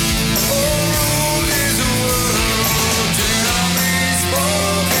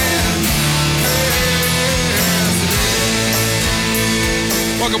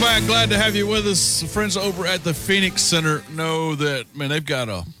Welcome back. Glad to have you with us. Friends over at the Phoenix Center know that, man, they've got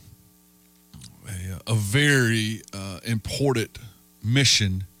a very important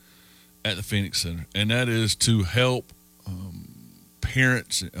mission at the Phoenix Center, and that is to help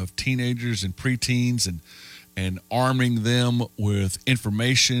parents of teenagers and preteens and arming them with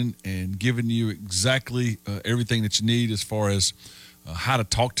information and giving you exactly everything that you need as far as how to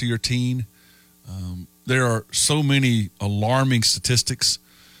talk to your teen. There are so many alarming statistics.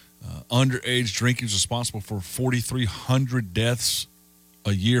 Underage drinking is responsible for 4,300 deaths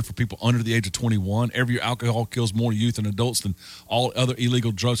a year for people under the age of 21. Every year, alcohol kills more youth and adults than all other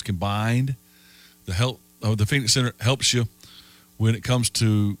illegal drugs combined. The Phoenix Center helps you when it comes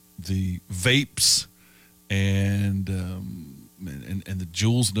to the vapes and the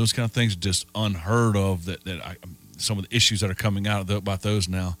Juuls and those kind of things. Just unheard of. Some of the issues that are coming out about those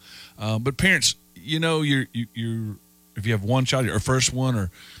now. But parents, you're if you have one child, your first one,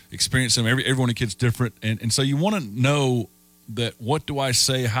 or experience them, every one of the kids different, and so you want to know that what do I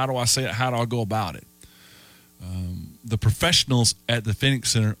say, how do I say it, how do I go about it? The professionals at the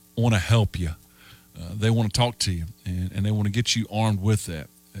Phoenix Center want to help you. They want to talk to you, and they want to get you armed with that.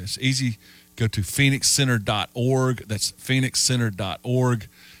 It's easy. Go to phoenixcenter.org. That's phoenixcenter.org,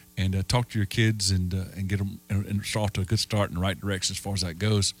 and talk to your kids and get them and start off to a good start in the right direction as far as that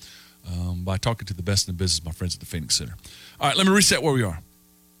goes. By talking to the best in the business, my friends at the Phoenix Center. All right, let me reset where we are.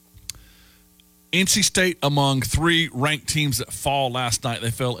 NC State among three ranked teams that fall last night. They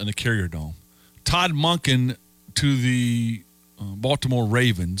fell in the Carrier Dome. Todd Monken to the Baltimore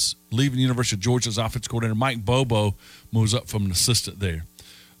Ravens, leaving the University of Georgia's offensive coordinator. Mike Bobo moves up from an assistant there.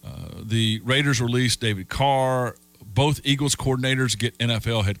 The Raiders released David Carr. Both Eagles coordinators get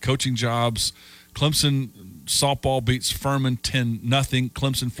NFL head coaching jobs. Clemson softball beats Furman 10-0.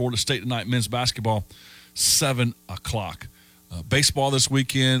 Clemson, Florida State tonight. Men's basketball, 7 o'clock. Baseball this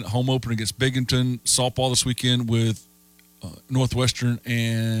weekend, home opener against Binghamton. Softball this weekend with Northwestern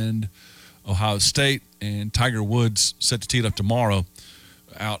and Ohio State. And Tiger Woods set to tee it up tomorrow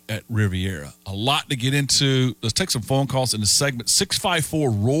out at Riviera. A lot to get into. Let's take some phone calls in the segment.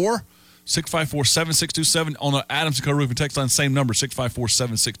 654-ROAR, 654-7627 on the Adams & Co. Roofing text line. Same number,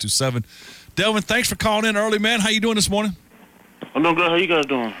 654-7627. Delvin, thanks for calling in early, man. How you doing this morning? I'm doing good. How you guys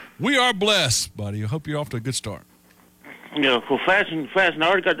doing? We are blessed, buddy. I hope you're off to a good start. Yeah, for fast. I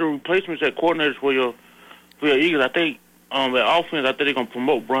already got the replacements at coordinators for your Eagles. I think at offense, I think they're gonna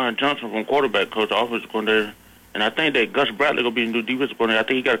promote Brian Johnson from quarterback coach to offensive coordinator, and I think that Gus Bradley gonna be the new defensive coordinator. I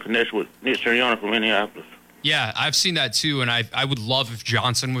think he got a connection with Nick Sirianni from Minneapolis. Yeah, I've seen that too, and I would love if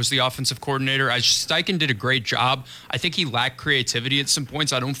Johnson was the offensive coordinator. Steichen did a great job. I think he lacked creativity at some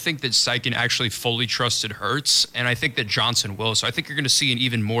points. I don't think that Steichen actually fully trusted Hurts, and I think that Johnson will. So I think you're going to see an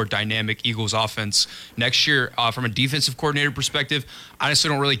even more dynamic Eagles offense next year. From a defensive coordinator perspective, I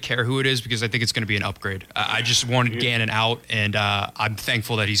honestly don't really care who it is because I think it's going to be an upgrade. I just wanted Gannon out, and I'm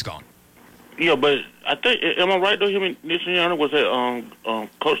thankful that he's gone. Yeah, but I think, am I right though? Him and Nick Sirianni was at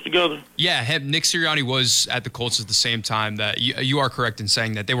coach together. Yeah, Nick Sirianni was at the Colts at the same time. That you are correct in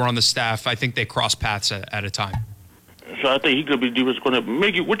saying that they were on the staff. I think they crossed paths at a time. So I think he could be defensive coordinator.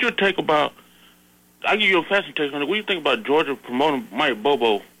 Mickey, what's your take about? I'll give you a fashion take on it. What do you think about Georgia promoting Mike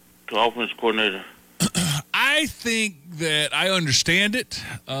Bobo to offensive coordinator? I think that I understand it.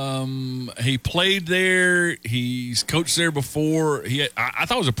 He played there. He's coached there before. I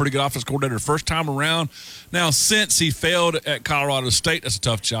thought he was a pretty good offensive coordinator the first time around. Now, since he failed at Colorado State, that's a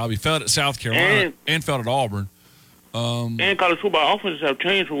tough job. He failed at South Carolina and failed at Auburn. And college football offenses have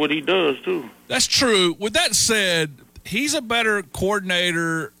changed for what he does, too. That's true. With that said, he's a better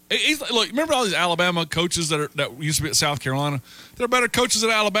coordinator. Look, remember all these Alabama coaches that used to be at South Carolina? They're better coaches at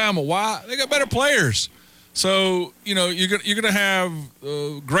Alabama. Why? They got better players. So, you're gonna have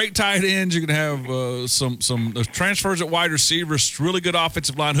great tight ends. You're gonna have some transfers at wide receivers, really good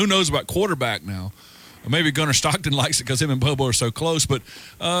offensive line. Who knows about quarterback now? Maybe Gunnar Stockton likes it because him and Bobo are so close. But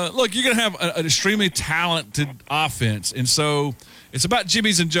look, you're gonna have an extremely talented offense, and so it's about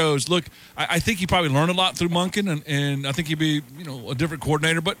Jimmys and Joes. Look, I think he probably learned a lot through Monken, and I think he'd be a different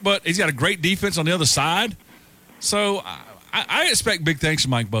coordinator. But he's got a great defense on the other side. So I expect big things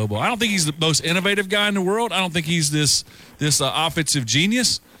from Mike Bobo. I don't think he's the most innovative guy in the world. I don't think he's this offensive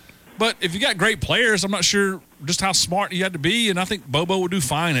genius. But if you got great players, I'm not sure just how smart you had to be, and I think Bobo will do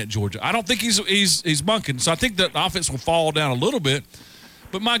fine at Georgia. I don't think he's Monken, so I think the offense will fall down a little bit.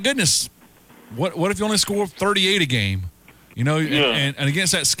 But my goodness, what if you only score 38 a game? And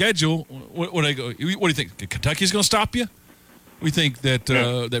against that schedule, what do they go? What do you think? Kentucky's going to stop you? We think that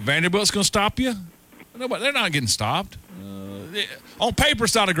that Vanderbilt's going to stop you? No, but they're not getting stopped. On paper,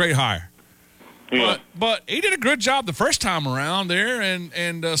 it's not a great hire. Yeah. But he did a good job the first time around there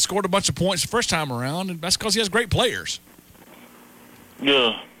and scored a bunch of points the first time around, and that's because he has great players.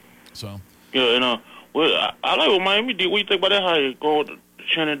 Yeah. So. Yeah, and well, I like what Miami did. What do you think about that? How you go with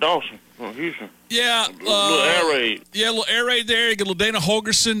Shannon Dawson from Houston? Yeah, little air raid. Yeah, a little air raid there. You get a little Dana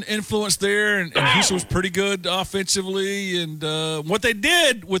Holgerson influence there, and Houston was pretty good offensively. And what they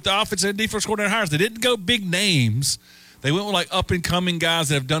did with the offensive and defense coordinator hires, they didn't go big names. They went with like up and coming guys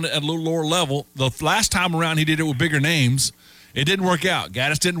that have done it at a little lower level. The last time around, he did it with bigger names. It didn't work out.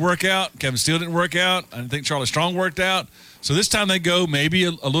 Gaddis didn't work out. Kevin Steele didn't work out. I didn't think Charlie Strong worked out. So this time they go maybe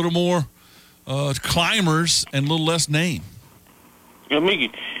a little more climbers and a little less name. Yeah,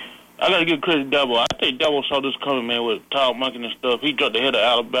 Mickey, I got to give credit to Dabo. I think Dabo saw this coming, man, with Todd Monken and stuff. He jumped ahead of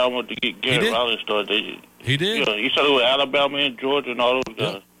Alabama to get Garrett Riley and stuff. He did. Yeah, he started with Alabama and Georgia and all those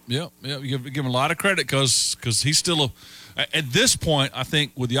guys. Yep. You give him a lot of credit because he's still at this point, I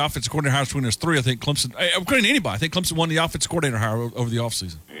think, with the offensive coordinator hires between us three, I think Clemson, according to anybody, I think Clemson won the offensive coordinator hire over the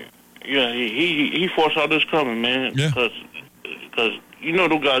offseason. Yeah, he foresaw all this coming, man. Yeah. Because you know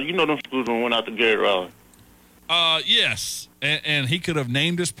them guys, them schools went out to Garrett Riley. Yes, and he could have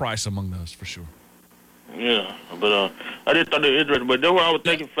named his price among those for sure. Yeah, but I just thought it was interesting. But that's what I was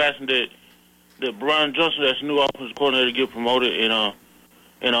thinking, fashion that Brian Johnson, that's new offensive coordinator, get promoted, and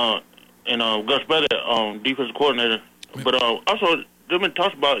Gus Bradley, defensive coordinator. But also, there been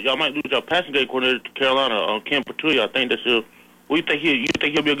talks about y'all might lose your passing game coordinator to Carolina, Ken Petulia. I think that's still. What do you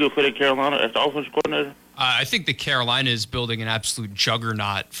think he'll be a good fit at Carolina as the offensive coordinator? I think that Carolina is building an absolute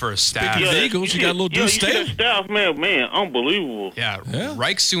juggernaut for a staff. Speaking of the Eagles, you got a little you staff. see that staff, man, unbelievable. Yeah,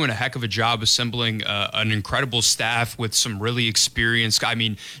 Reich's doing a heck of a job assembling an incredible staff with some really experienced. I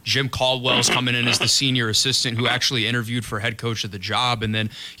mean, Jim Caldwell's coming in as the senior assistant who actually interviewed for head coach of the job, and then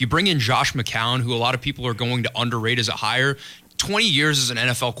you bring in Josh McCown, who a lot of people are going to underrate as a hire. 20 years as an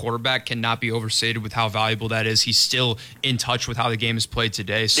NFL quarterback cannot be overstated with how valuable that is. He's still in touch with how the game is played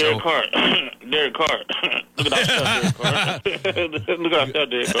today. So Derek Carr. Look at that stuff, Derek Carr. Look at that stuff,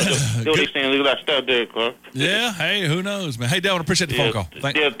 Derek Carr. That's what he's saying. Look at that stuff, Derek Carr. Yeah, hey, who knows, man. Hey, Delvin, appreciate the phone call.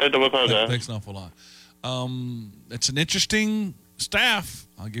 Thanks for the call, guys. Thanks an awful lot. It's an interesting staff.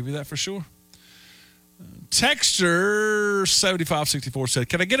 I'll give you that for sure. Texter 7564 said,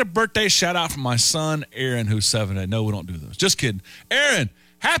 "Can I get a birthday shout out from my son Aaron, who's 7 today?" No, we don't do those. Just kidding. Aaron,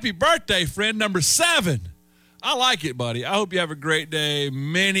 happy birthday, friend number 7. I like it, buddy. I hope you have a great day.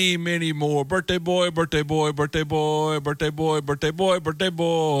 Many, many more. Birthday boy, birthday boy, birthday boy, birthday boy, birthday boy, birthday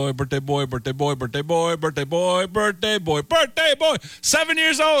boy, birthday boy, birthday boy, birthday boy, birthday boy, birthday boy, birthday boy. 7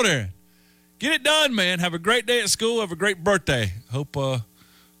 years old, Aaron. Get it done, man. Have a great day at school. Have a great birthday. Hope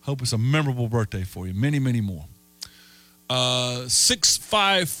it's a memorable birthday for you. Many, many more.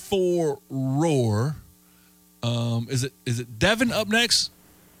 654 Roar. Is it Devin up next?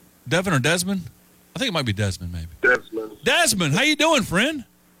 Devin or Desmond? I think it might be Desmond, maybe. Desmond, how you doing, friend?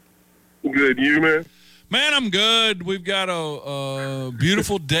 Good, you, man? Man, I'm good. We've got a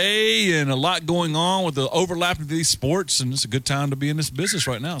beautiful day and a lot going on with the overlap of these sports, and it's a good time to be in this business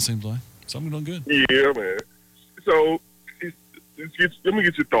right now, it seems like. So I'm doing good. Yeah, man. So let me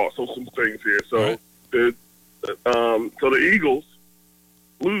get your thoughts on some things here. So, right. The Eagles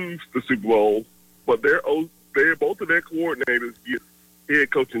lose the Super Bowl, but both of their coordinators get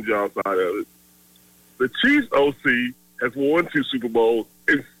head coaching jobs out of it. The Chiefs OC has won 2 Super Bowls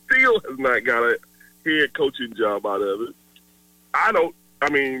and still has not got a head coaching job out of it. Let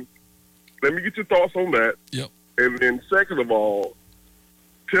me get your thoughts on that. Yep. And then second of all,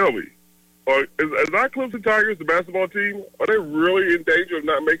 tell me, is our Clemson Tigers, the basketball team, are they really in danger of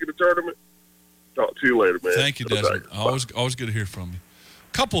not making the tournament? Talk to you later, man. Thank you, Desmond. Always good to hear from you.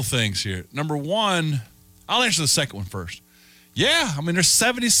 Couple of things here. Number one, I'll answer the second one first. Yeah, they're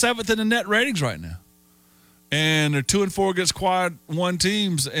 77th in the net ratings right now. And they're 2-4 against quad one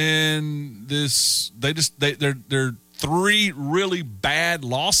teams, and their 3 really bad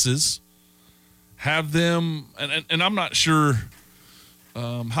losses have them, and I'm not sure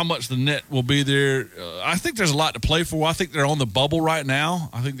how much the net will be there. I think there's a lot to play for. I think they're on the bubble right now.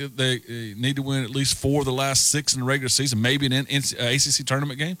 I think that they need to win at least 4 of the last 6 in the regular season, maybe an ACC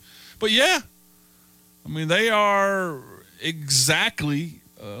tournament game. But yeah, they are exactly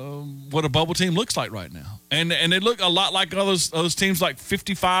what a bubble team looks like right now, and they look a lot like all those teams like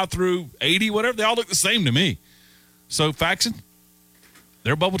 55 through 80, whatever. They all look the same to me. So Faxon,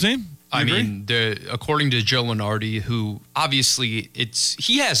 they're a bubble team. I agree? mean, according to Joe Lunardi, who obviously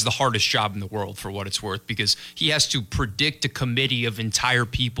he has the hardest job in the world for what it's worth, because he has to predict a committee of entire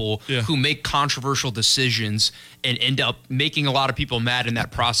people who make controversial decisions and end up making a lot of people mad in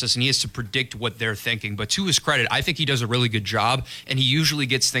that process, and he has to predict what they're thinking. But to his credit, I think he does a really good job, and he usually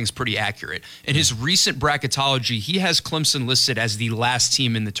gets things pretty accurate. In his recent bracketology, he has Clemson listed as the last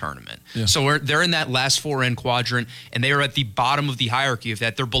team in the tournament. Yeah. So they're in that last 4N quadrant, and they are at the bottom of the hierarchy of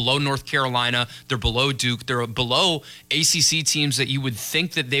that. They're below North Carolina. They're below Duke. They're below ACC teams that you would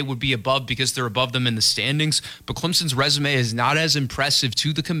think that they would be above because they're above them in the standings. But Clemson's resume is not as impressive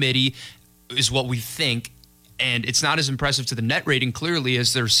to the committee, is what we think. And it's not as impressive to the net rating, clearly,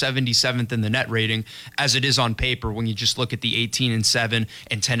 as they're 77th in the net rating, as it is on paper when you just look at the 18-7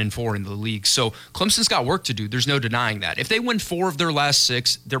 and 10-4 in the league. So Clemson's got work to do. There's no denying that. If they win 4 of their last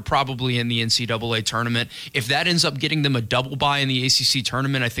 6, they're probably in the NCAA tournament. If that ends up getting them a double bye in the ACC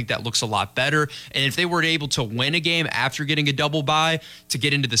tournament, I think that looks a lot better. And if they were able to win a game after getting a double bye to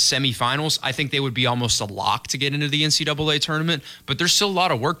get into the semifinals, I think they would be almost a lock to get into the NCAA tournament. But there's still a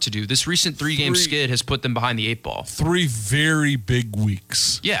lot of work to do. This recent 3-game skid has put them behind the 8-ball. 3 very big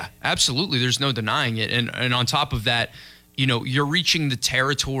weeks. Yeah, absolutely. There's no denying it. And on top of that, you know, you're reaching the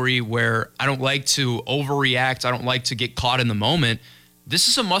territory where I don't like to overreact. I don't like to get caught in the moment. This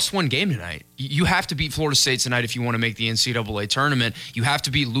is a must-win game tonight. You have to beat Florida State tonight if you want to make the NCAA tournament. You have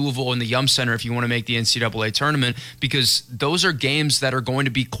to beat Louisville in the Yum Center if you want to make the NCAA tournament, because those are games that are going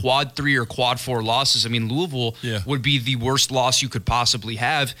to be quad 3 or quad 4 losses. I mean, Louisville would be the worst loss you could possibly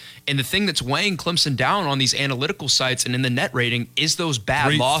have. And the thing that's weighing Clemson down on these analytical sites and in the net rating is those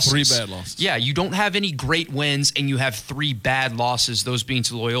bad losses. 3 bad losses. Yeah, you don't have any great wins, and you have 3 bad losses, those being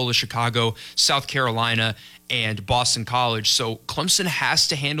to Loyola Chicago, South Carolina, and Boston College. So Clemson has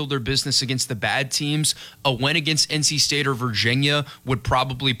to handle their business against the bad teams. A win against NC State or Virginia would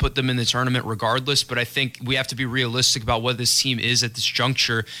probably put them in the tournament regardless, but I think we have to be realistic about what this team is at this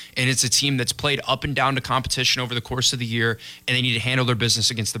juncture, and it's a team that's played up and down to competition over the course of the year, and they need to handle their business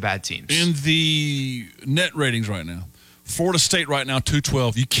against the bad teams. In the net ratings right now, Florida State right now,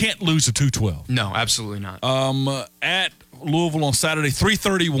 212. You can't lose a 212. No, absolutely not. At Louisville on Saturday,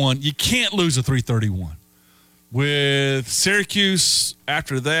 331. You can't lose a 331. With Syracuse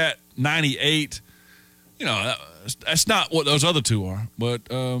after that, 98. You know, that's not what those other 2 are. But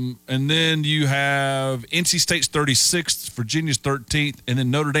and then you have NC State's 36th, Virginia's 13th, and then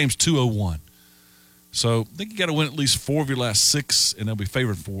Notre Dame's 201. So I think you got to win at least 4 of your last 6, and they'll be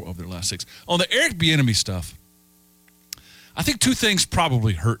favored 4 of their last 6. On the Eric Bieniemy stuff, I think 2 things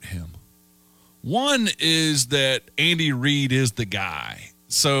probably hurt him. One is that Andy Reid is the guy.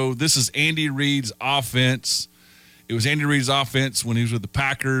 So this is Andy Reid's offense. It was Andy Reid's offense when he was with the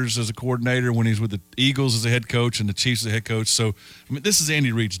Packers as a coordinator, when he was with the Eagles as a head coach, and the Chiefs as a head coach. So, I mean, this is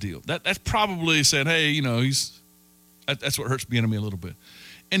Andy Reid's deal. That's probably said, hey, you know, that's what hurts Bieniemy a little bit.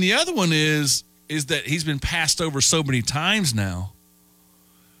 And the other one is that he's been passed over so many times now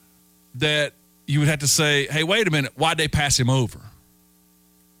that you would have to say, hey, wait a minute, why'd they pass him over?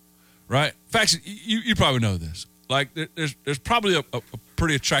 Right? In fact, you probably know this. Like, there's probably a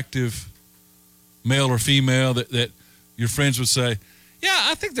pretty attractive male or female that your friends would say, yeah,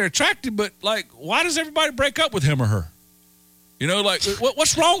 I think they're attractive, but, like, why does everybody break up with him or her? You know, like,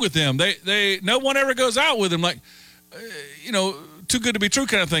 what's wrong with them? They no one ever goes out with them. Like, you know, too good to be true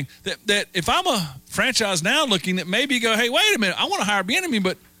kind of thing. That if I'm a franchise now looking at maybe go, hey, wait a minute, I want to hire Bieniemy,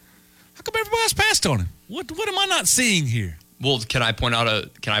 but how come everybody else passed on him? What am I not seeing here? Well, can I point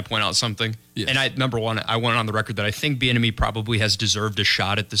out something? Yes. And number one, I went on the record that I think Bieniemy probably has deserved a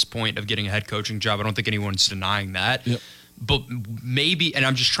shot at this point of getting a head coaching job. I don't think anyone's denying that. Yep. But maybe, and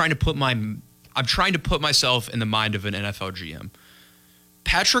I'm trying to put myself in the mind of an NFL GM.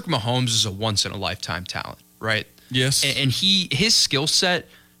 Patrick Mahomes is a once in a lifetime talent, right? Yes. And his skill set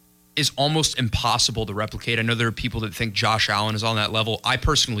is almost impossible to replicate. I know there are people that think Josh Allen is on that level. I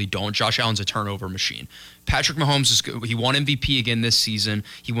personally don't. Josh Allen's a turnover machine. Patrick Mahomes is good. He won MVP again this season.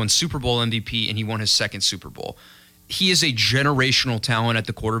 He won Super Bowl MVP, and he won his second Super Bowl. He is a generational talent at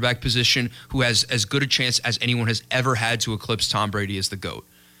the quarterback position who has as good a chance as anyone has ever had to eclipse Tom Brady as the GOAT.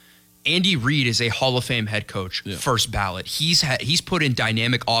 Andy Reid is a Hall of Fame head coach, first ballot. He's put in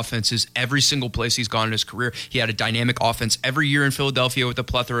dynamic offenses every single place he's gone in his career. He had a dynamic offense every year in Philadelphia with a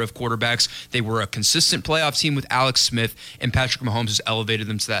plethora of quarterbacks. They were a consistent playoff team with Alex Smith, and Patrick Mahomes has elevated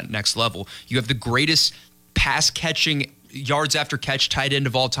them to that next level. You have the greatest pass-catching yards after catch tight end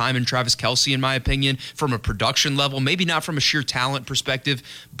of all time in Travis Kelce, in my opinion, from a production level, maybe not from a sheer talent perspective,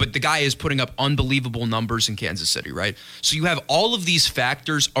 but the guy is putting up unbelievable numbers in Kansas City, right? So you have all of these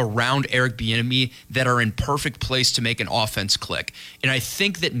factors around Eric Bieniemy that are in perfect place to make an offense click. And I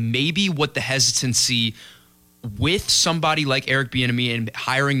think that maybe what the hesitancy with somebody like Eric Bieniemy and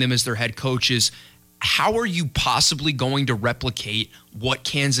hiring them as their head coach is, how are you possibly going to replicate what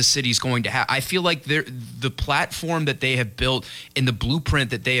Kansas City is going to have? I feel like the platform that they have built and the blueprint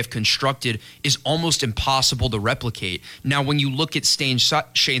that they have constructed is almost impossible to replicate. Now, when you look at Shane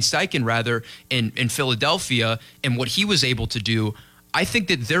Steichen, in Philadelphia and what he was able to do, I think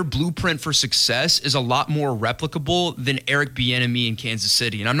that their blueprint for success is a lot more replicable than Eric Bieniemy in Kansas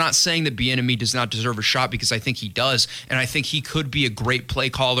City. And I'm not saying that Bieniemy does not deserve a shot, because I think he does. And I think he could be a great play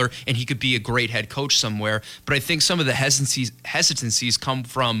caller and he could be a great head coach somewhere. But I think some of the hesitancies come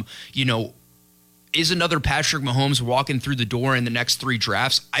from, is another Patrick Mahomes walking through the door in the next 3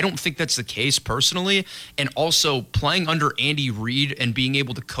 drafts? I don't think that's the case personally. And also, playing under Andy Reid and being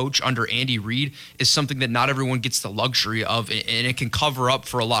able to coach under Andy Reid is something that not everyone gets the luxury of, and it can cover up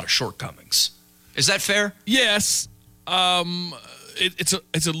for a lot of shortcomings. Is that fair? Yes. It's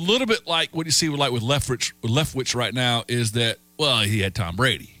a little bit like what you see with Leftwich right now, is that, well, he had Tom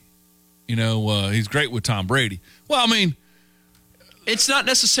Brady. He's great with Tom Brady. Well, I mean, it's not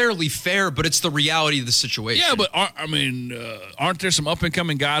necessarily fair, but it's the reality of the situation. Yeah, but aren't there some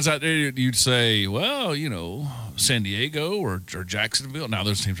up-and-coming guys out there that you'd say, well, San Diego or Jacksonville? Now,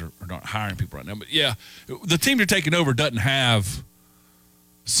 those teams are not hiring people right now. But, yeah, the team you're taking over doesn't have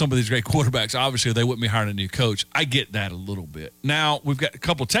some of these great quarterbacks. Obviously, they wouldn't be hiring a new coach. I get that a little bit. Now, we've got a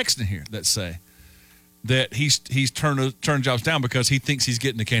couple of texts in here that say that he's turned jobs down because he thinks he's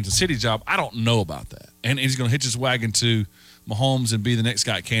getting the Kansas City job. I don't know about that. And he's going to hitch his wagon to Mahomes and be the next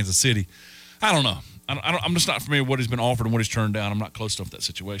guy at Kansas City. I don't know. I'm just not familiar with what he's been offered and what he's turned down. I'm not close enough to that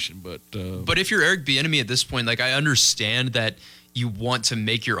situation. But if you're Eric Bieniemy at this point, I understand that you want to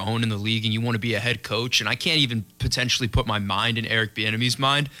make your own in the league and you want to be a head coach, and I can't even potentially put my mind in Eric Bieniemy's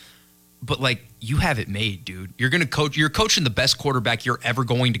mind. But you have it made, dude. You're going to coach. You're coaching the best quarterback you're ever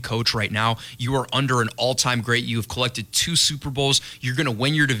going to coach right now. You are under an all-time great. You have collected 2 Super Bowls. You're going to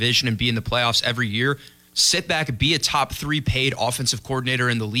win your division and be in the playoffs every year. Sit back, be a top 3 paid offensive coordinator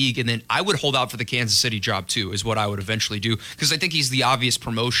in the league, and then I would hold out for the Kansas City job too, is what I would eventually do, because I think he's the obvious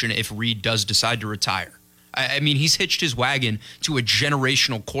promotion if Reid does decide to retire. I mean, he's hitched his wagon to a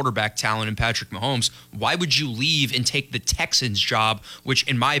generational quarterback talent in Patrick Mahomes. Why would you leave and take the Texans job, which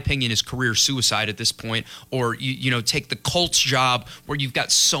in my opinion is career suicide at this point, or take the Colts job where you've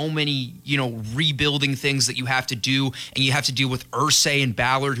got so many rebuilding things that you have to do, and you have to deal with Irsay and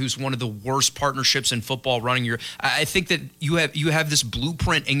Ballard, who's one of the worst partnerships in football running your. I think that you have this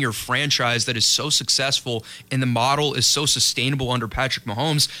blueprint in your franchise that is so successful, and the model is so sustainable under Patrick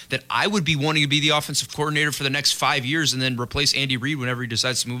Mahomes, that I would be wanting to be the offensive coordinator for the next 5 years and then replace Andy Reid whenever he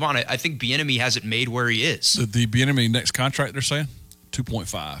decides to move on. I think Bieniemy has it made where he is. The Bieniemy next contract, they're saying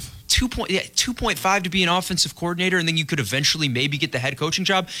 2.5. 2.5 to be an offensive coordinator, and then you could eventually maybe get the head coaching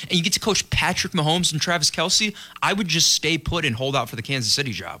job, and you get to coach Patrick Mahomes and Travis Kelce. I would just stay put and hold out for the Kansas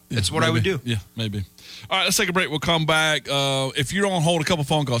City job. That's what I would do. Yeah, maybe. All right, let's take a break. We'll come back. If you're on hold, a couple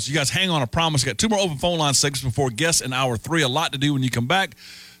phone calls. You guys hang on, I promise. Got 2 more open phone line segments before guests in hour 3. A lot to do when you come back.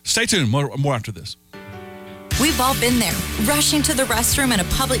 Stay tuned. More after this. We've all been there, rushing to the restroom in a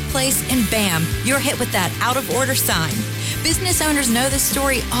public place, and bam, you're hit with that out-of-order sign. Business owners know this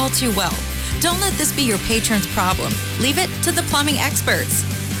story all too well. Don't let this be your patron's problem. Leave it to the plumbing experts.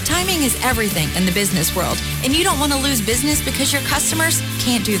 Timing is everything in the business world, and you don't want to lose business because your customers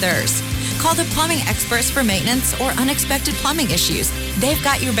can't do theirs. Call the plumbing experts for maintenance or unexpected plumbing issues. They've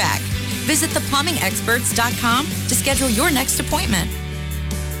got your back. Visit theplumbingexperts.com to schedule your next appointment.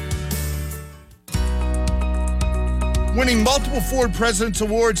 Winning multiple Ford President's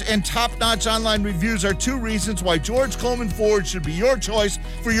Awards and top-notch online reviews are 2 reasons why George Coleman Ford should be your choice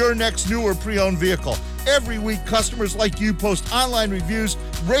for your next new or pre-owned vehicle. Every week, customers like you post online reviews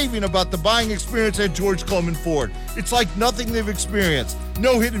raving about the buying experience at George Coleman Ford. It's like nothing they've experienced.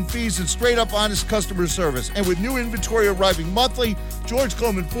 No hidden fees and straight-up honest customer service. And with new inventory arriving monthly, George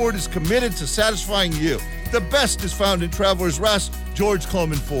Coleman Ford is committed to satisfying you. The best is found in Traveler's Rest, George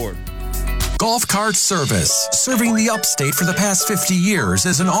Coleman Ford. Golf Cart Service, serving the upstate for the past 50 years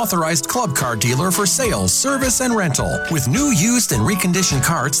as an authorized club car dealer for sales, service, and rental. With new, used, and reconditioned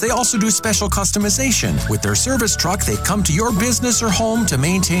carts, they also do special customization. With their service truck, they come to your business or home to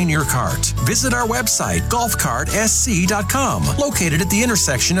maintain your cart. Visit our website, golfcartsc.com, located at the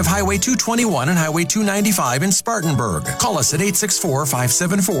intersection of Highway 221 and Highway 295 in Spartanburg. Call us at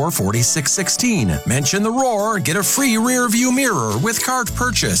 864-574-4616. Mention the Roar, get a free rear view mirror with cart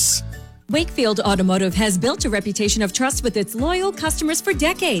purchase. Wakefield Automotive has built a reputation of trust with its loyal customers for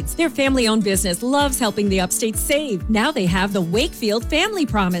decades. Their family-owned business loves helping the upstate save. Now they have the Wakefield Family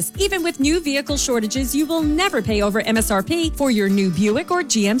Promise. Even with new vehicle shortages, you will never pay over MSRP for your new Buick or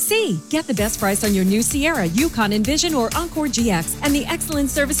GMC. Get the best price on your new Sierra, Yukon Envision, or Encore GX, and the excellent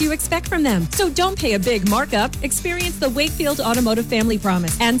service you expect from them. So don't pay a big markup. Experience the Wakefield Automotive Family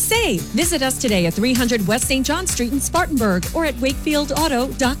Promise and save. Visit us today at 300 West St. John Street in Spartanburg or at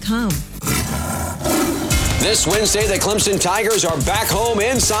wakefieldauto.com. This Wednesday, the Clemson Tigers are back home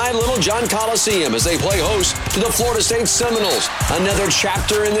inside Little John Coliseum as they play host to the Florida State Seminoles. Another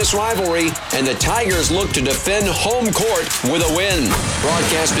chapter in this rivalry, and the Tigers look to defend home court with a win.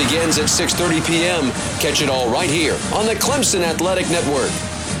 Broadcast begins at 6:30 p.m. Catch it all right here on the Clemson Athletic Network.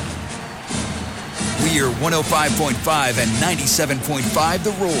 We are 105.5 and 97.5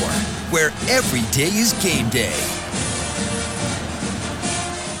 The Roar, where every day is game day.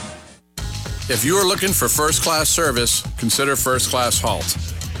 If you are looking for first-class service, consider First Class Halt.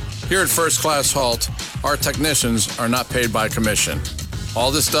 Here at First Class Halt, our technicians are not paid by commission.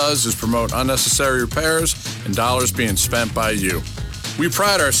 All this does is promote unnecessary repairs and dollars being spent by you. We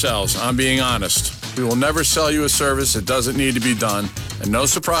pride ourselves on being honest. We will never sell you a service that doesn't need to be done, and no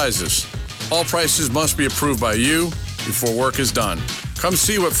surprises. All prices must be approved by you before work is done. Come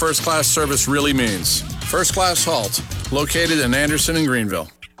see what first-class service really means. First Class Halt, located in Anderson and Greenville.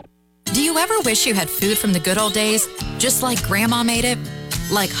 Do you ever wish you had food from the good old days, just like Grandma made it?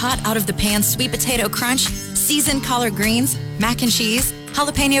 Like hot out-of-the-pan sweet potato crunch, seasoned collard greens, mac and cheese,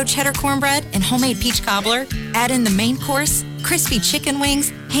 jalapeno cheddar cornbread, and homemade peach cobbler? Add in the main course, crispy chicken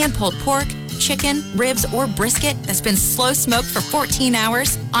wings, hand-pulled pork, chicken, ribs, or brisket that's been slow smoked for 14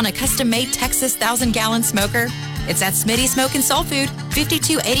 hours on a custom-made Texas 1,000-gallon smoker. It's at Smitty Smoke and Soul Food,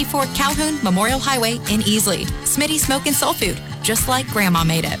 5284 Calhoun Memorial Highway in Easley. Smitty Smoke and Soul Food, just like Grandma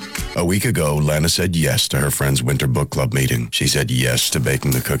made it. A week ago, Lana said yes to her friend's winter book club meeting. She said yes to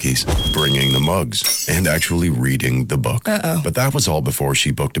baking the cookies, bringing the mugs, and actually reading the book. But that was all before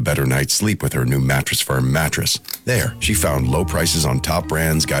she booked a better night's sleep with her new Mattress Firm mattress. There, she found low prices on top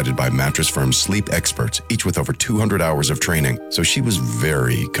brands guided by Mattress Firm's sleep experts, each with over 200 hours of training. So she was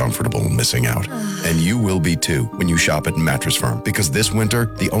very comfortable missing out. And you will be too when you shop at Mattress Firm, because this winter,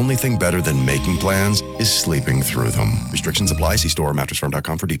 the only thing better than making plans is sleeping through them. Restrictions apply. See store or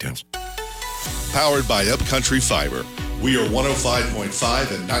mattressfirm.com for details. Powered by Upcountry Fiber. We are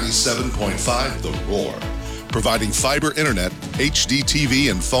 105.5 and 97.5 The Roar. Providing fiber internet, HD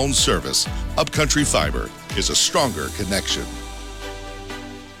TV, and phone service, Upcountry Fiber is a stronger connection.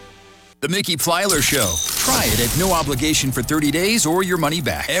 The Mickey Plyler Show. Try it at no obligation for 30 days or your money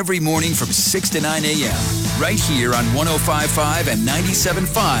back. Every morning from 6 to 9 a.m. Right here on 105.5 and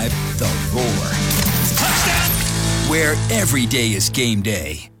 97.5 The Roar. Touchdown! Where every day is game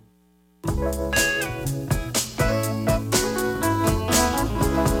day.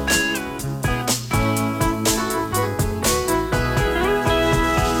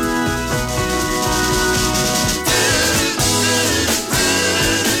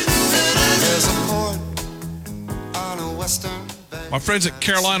 My friends at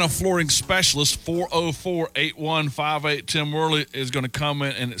Carolina Flooring Specialist, 404-815-8. Tim Worley is going to come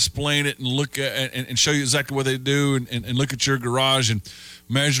in and explain it and look at and show you exactly what they do and look at your garage and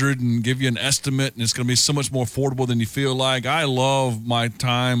measure it and give you an estimate. And it's going to be so much more affordable than you feel like. I love my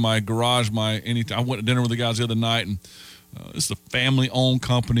time, my garage, anything. I went to dinner with the guys the other night, and this is a family-owned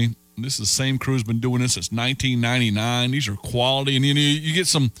company. This is the same crew's been doing this since 1999. These are quality. And you get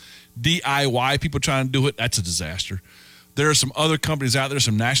some DIY people trying to do it. That's a disaster. There are some other companies out there,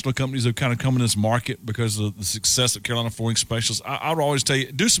 some national companies that have kind of come in this market because of the success of Carolina Flooring Specialists. I would always tell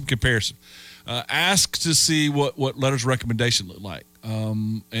you, do some comparison. Ask to see what letters of recommendation look like.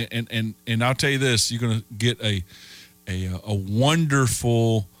 And I'll tell you this, you're going to get a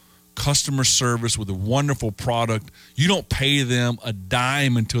wonderful customer service with a wonderful product. You don't pay them a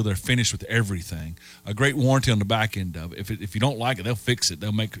dime until they're finished with everything. A great warranty on the back end of it. If you don't like it, they'll fix it.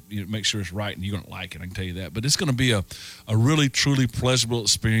 They'll make sure it's right, and you're going to like it. I can tell you that. But it's going to be a really, truly pleasurable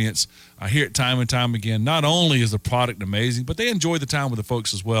experience. I hear it time and time again. Not only is the product amazing, but they enjoy the time with the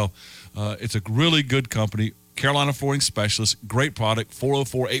folks as well. It's a really good company. Carolina Flooring Specialist. Great product.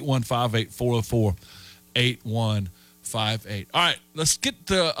 404-8158, 404-8158. All right, let's get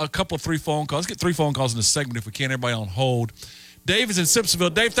to a couple of 3 phone calls. Let's get 3 phone calls in this segment if we can. Everybody on hold. Dave is in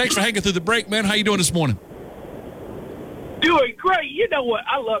Simpsonville. Dave, thanks for hanging through the break, man. How you doing this morning? Doing great. You know what?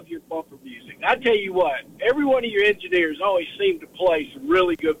 I love your bumper music. I tell you what, every one of your engineers always seem to play some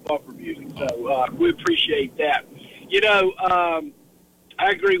really good bumper music, so we appreciate that. You know, I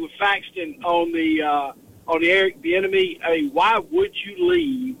agree with Faxton on the Eric Bieniemy. I mean, why would you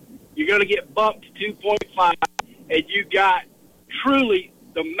leave? You're going to get bumped to 2.5, and you got truly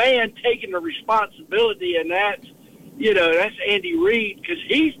the man taking the responsibility, and that's Andy Reid, because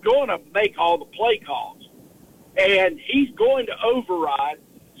he's going to make all the play calls. And he's going to override.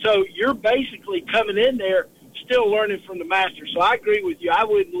 So you're basically coming in there still learning from the master. So I agree with you. I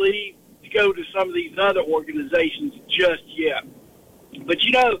wouldn't leave to go to some of these other organizations just yet. But,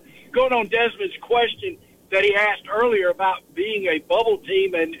 going on Desmond's question that he asked earlier about being a bubble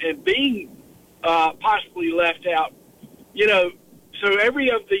team and being possibly left out, so every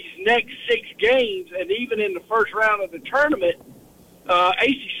of these next 6 games, and even in the first round of the tournament,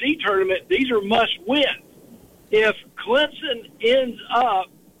 ACC tournament, these are must-wins. If Clemson ends up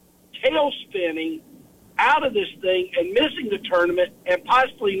tail spinning out of this thing and missing the tournament and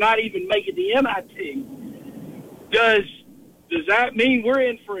possibly not even making the NIT, does that mean we're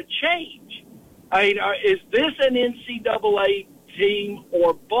in for a change? I mean, is this an NCAA team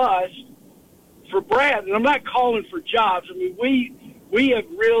or bust for Brad? And I'm not calling for jobs. I mean, we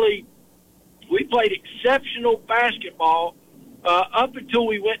played exceptional basketball up until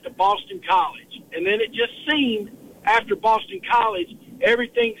we went to Boston College. And then it just seemed after Boston College,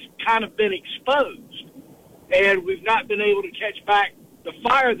 everything's kind of been exposed. And we've not been able to catch back the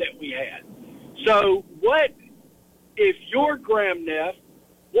fire that we had. So if you're Graham Neff,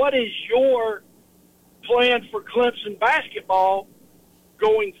 what is your plan for Clemson basketball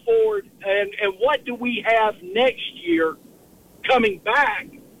going forward? And what do we have next year coming back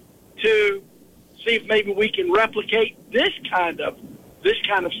to see if maybe we can replicate this kind of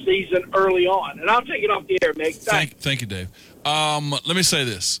season early on? And I'll take it off the air, Mick. Thank you, Dave. Let me say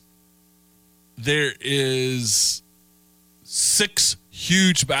this. There is 6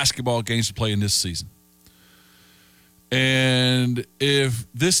 huge basketball games to play in this season. And if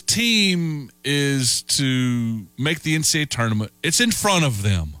this team is to make the NCAA tournament, it's in front of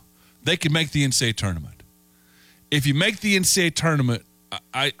them. They can make the NCAA tournament. If you make the NCAA tournament,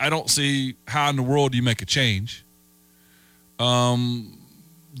 I don't see how in the world you make a change.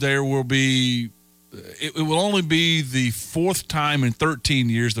 There will be it will only be the 4th time in 13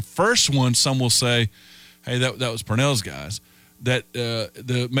 years. The first one, some will say, hey, that was Purnell's guys, that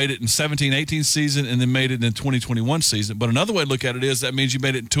made it in 17-18 season and then made it in 2021 season. But another way to look at it is that means you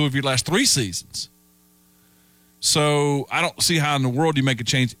made it in 2 of your last 3 seasons. So I don't see how in the world you make a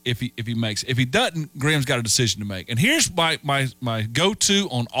change if he makes it. If he doesn't, Graham's got a decision to make. And here's my go-to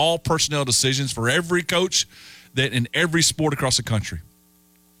on all personnel decisions for every coach that in every sport across the country.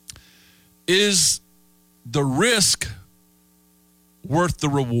 Is the risk worth the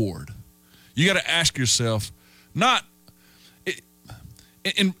reward? You got to ask yourself,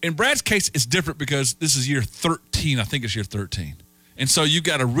 in Brad's case, it's different because this is year 13. I think it's year 13. And so you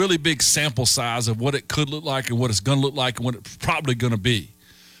got a really big sample size of what it could look like and what it's going to look like and what it's probably going to be.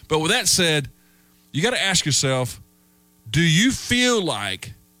 But with that said, you got to ask yourself, do you feel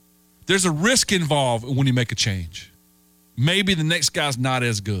like there's a risk involved when you make a change? Maybe the next guy's not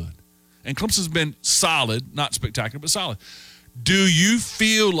as good. And Clemson's been solid, not spectacular, but solid. Do you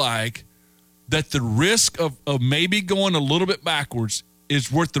feel like that the risk of maybe going a little bit backwards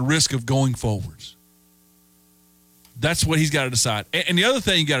is worth the risk of going forwards? That's what he's got to decide. And the other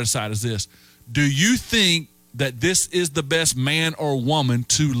thing you got to decide is this. Do you think that this is the best man or woman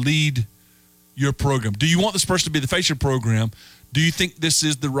to lead your program? Do you want this person to be the face of your program? Do you think this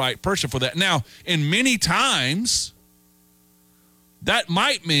is the right person for that? Now, in many times, that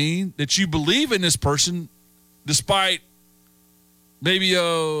might mean that you believe in this person despite maybe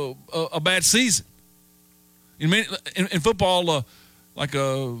a bad season. In football,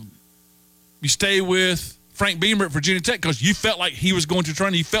 you stay with Frank Beamer at Virginia Tech because you felt like he was going to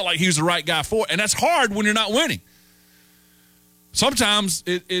train. You felt like he was the right guy for it. And that's hard when you're not winning. Sometimes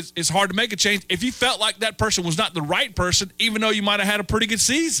it's hard to make a change if you felt like that person was not the right person, even though you might have had a pretty good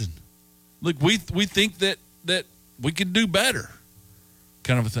season. Look, we think that we can do better,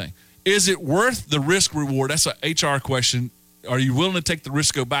 kind of a thing. Is it worth the risk reward? That's an HR question. Are you willing to take the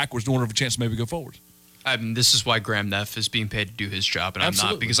risk, go backwards in order for a chance to maybe go forward? I mean, this is why Graham Neff is being paid to do his job, and Absolutely.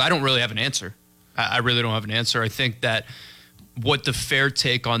 I'm not, because I don't really have an answer. I really don't have an answer. I think that what the fair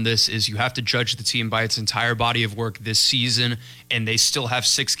take on this is, you have to judge the team by its entire body of work this season, and they still have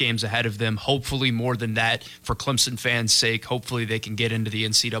 6 games ahead of them. Hopefully more than that for Clemson fans' sake. Hopefully they can get into the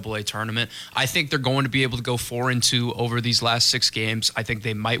NCAA tournament. I think they're going to be able to go 4-2 over these last 6 games. I think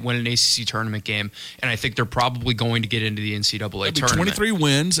they might win an ACC tournament game, and I think they're probably going to get into the NCAA tournament. 23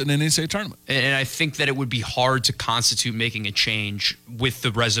 wins and an NCAA tournament. And I think that it would be hard to constitute making a change with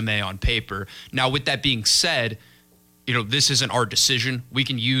the resume on paper. Now, with that being said, this isn't our decision. We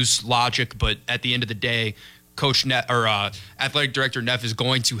can use logic, but at the end of the day, Coach Neff or Athletic Director Neff is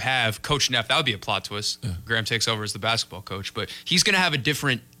going to have Coach Neff. That would be a plot twist. Yeah. Graham takes over as the basketball coach, but he's going to have a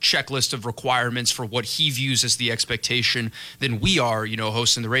different checklist of requirements for what he views as the expectation than we are,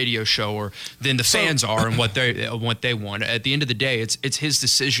 hosting the radio show, or than the fans are and what they want. At the end of the day, it's his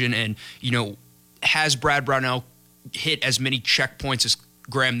decision, and has Brad Brownell hit as many checkpoints as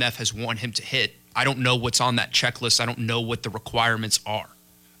Graham Neff has wanted him to hit? I don't know what's on that checklist. I don't know what the requirements are.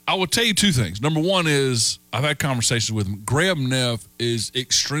 I will tell you 2 things. Number one is, I've had conversations with him. Graham Neff is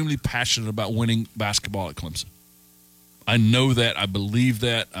extremely passionate about winning basketball at Clemson. I know that. I believe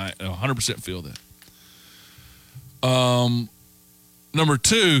that. I 100% feel that. Number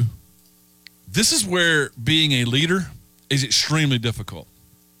 2, this is where being a leader is extremely difficult,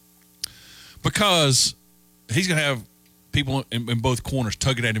 because he's going to have people in both corners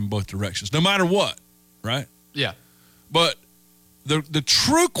tugging at him in both directions, no matter what, right? Yeah. But the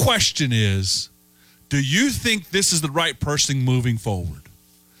true question is, do you think this is the right person moving forward?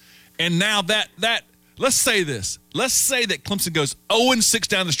 And now that let's say this. Let's say that Clemson goes 0-6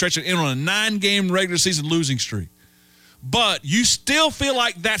 down the stretch and enter on a 9-game regular season losing streak. But you still feel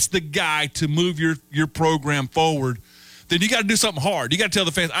like that's the guy to move your program forward. Then you got to do something hard. You got to tell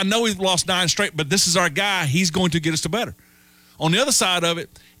the fans, I know we've lost 9 straight, but this is our guy. He's going to get us to better. On the other side of it,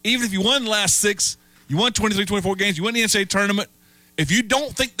 even if you won the last 6, you won 23, 24 games, you won the NCAA tournament, if you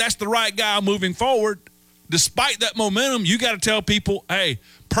don't think that's the right guy moving forward, despite that momentum, you got to tell people, hey,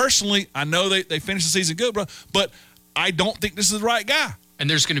 personally, I know they finished the season good, bro, but I don't think this is the right guy. And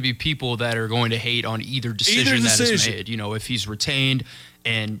there's going to be people that are going to hate on either decision that is made. If he's retained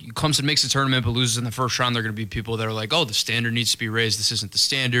and Clemson makes the tournament but loses in the first round, there are going to be people that are like, oh, the standard needs to be raised. This isn't the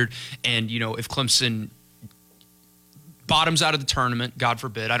standard. And, if Clemson bottoms out of the tournament, God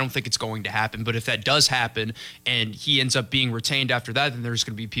forbid, I don't think it's going to happen. But if that does happen and he ends up being retained after that, then there's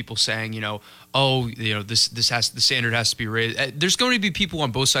going to be people saying, the standard has to be raised. There's going to be people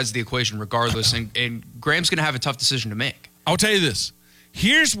on both sides of the equation regardless. And Graham's going to have a tough decision to make. I'll tell you this.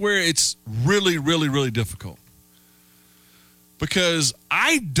 Here's where it's really, really, really difficult. Because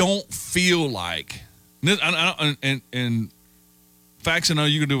I don't feel like, and Fax, I know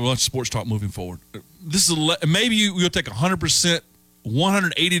you're going to do a bunch of sports talk moving forward. This is maybe you'll take 100%,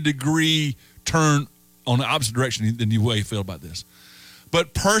 180-degree turn on the opposite direction than the way you feel about this.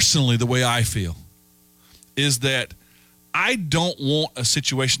 But personally, the way I feel is that I don't want a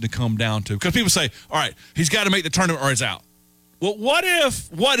situation to come down to, because people say, all right, he's got to make the tournament or he's out. Well, what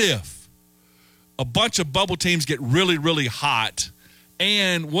if a bunch of bubble teams get really, really hot,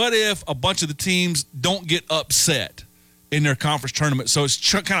 and what if a bunch of the teams don't get upset in their conference tournament? So it's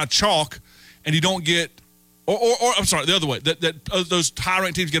kind of chalk, and you don't get, or I'm sorry, the other way, that those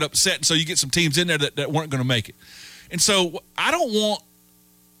high-ranked teams get upset, and so you get some teams in there that weren't going to make it. And so I don't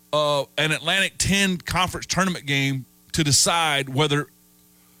want an Atlantic 10 conference tournament game to decide whether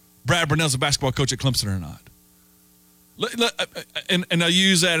Brad Brownell's a basketball coach at Clemson or not. And I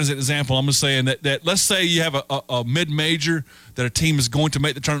use that as an example. I'm just saying that let's say you have a mid-major that a team is going to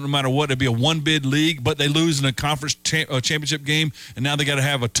make the tournament no matter what. It'd be a 1-bid league, but they lose in a conference championship game, and now they got to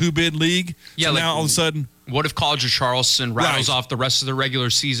have a 2-bid league. Yeah, so like, now all of a sudden, what if College of Charleston rattles off the rest of the regular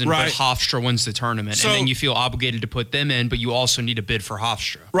season, but Hofstra wins the tournament, and then you feel obligated to put them in, but you also need a bid for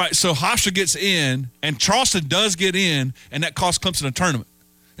Hofstra. Right, so Hofstra gets in, and Charleston does get in, and that costs Clemson a tournament.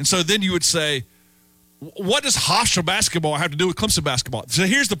 And so then you would say, what does Hofstra basketball have to do with Clemson basketball? So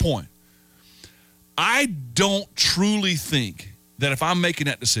here's the point. I don't truly think that if I'm making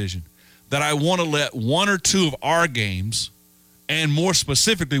that decision that I want to let 1 or 2 of our games, and more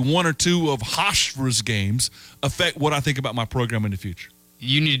specifically 1 or 2 of Hofstra's games, affect what I think about my program in the future.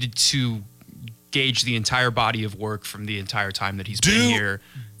 You needed to gauge the entire body of work from the entire time that he's been here.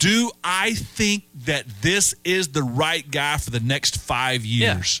 Do I think that this is the right guy for the next 5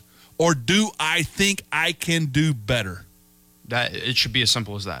 years? Yeah. Or do I think I can do better? That it should be as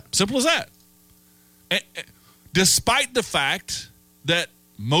simple as that. Simple as that. And despite the fact that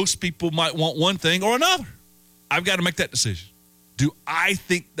most people might want one thing or another, I've got to make that decision. Do I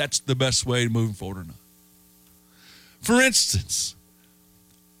think that's the best way moving forward or not? For instance,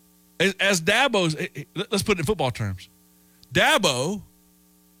 as Dabo's, let's put it in football terms, Dabo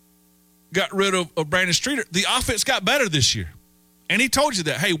got rid of Brandon Streeter, the offense got better this year. And he told you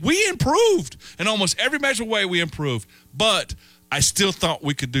that, hey, we improved. In almost every measurable way, we improved. But I still thought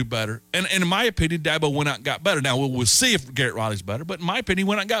we could do better. And in my opinion, Dabo went out and got better. Now, we'll see if Garrett Riley's better. But in my opinion, he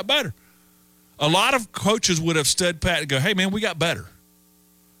went out and got better. A lot of coaches would have stood pat and go, hey, man, we got better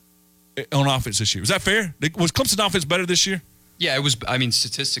on offense this year. Is that fair? Was Clemson offense better this year? Yeah, it was. I mean,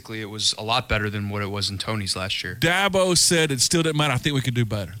 statistically, it was a lot better than what it was in Tony's last year. Dabo said it still didn't matter. I think we could do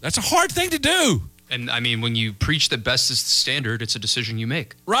better. That's a hard thing to do. And, I mean, when you preach that best is the standard, it's a decision you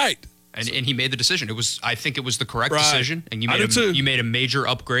make. Right. And he made the decision. I think it was the correct Right. decision. And you made a major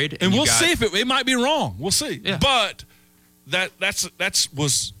upgrade. And we'll see if it might be wrong. We'll see. Yeah. But that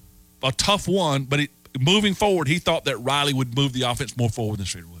was a tough one. But moving forward, he thought that Riley would move the offense more forward than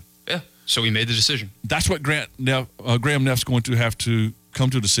Streeter would. Yeah. So he made the decision. That's what Graham Neff's going to have to come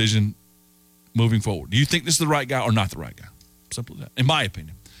to a decision moving forward. Do you think this is the right guy or not the right guy? Simple as that, in my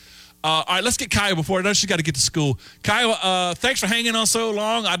opinion. All right, let's get Kaya before I know she's got to get to school. Kaya, thanks for hanging on so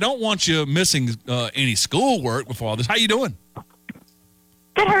long. I don't want you missing any schoolwork before all this. How you doing?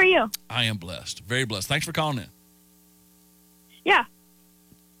 Good. How are you? I am blessed. Very blessed. Thanks for calling in. Yeah.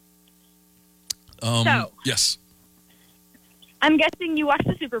 Yes. I'm guessing you watched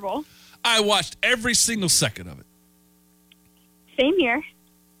the Super Bowl. I watched every single second of it. Same here.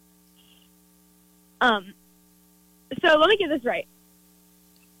 So let me get this right.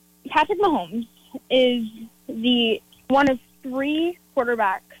 Patrick Mahomes is the one of 3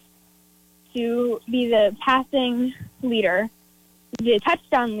 quarterbacks to be the passing leader, the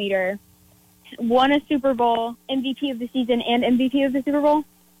touchdown leader, won a Super Bowl, MVP of the season, and MVP of the Super Bowl.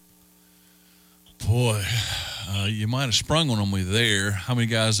 Boy, you might have sprung on me there. How many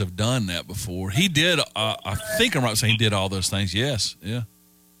guys have done that before? He did. I think I'm right saying he did all those things. Yes. Yeah.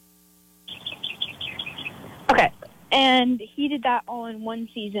 Okay. And he did that all in one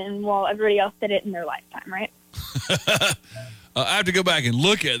season while everybody else did it in their lifetime, right? I have to go back and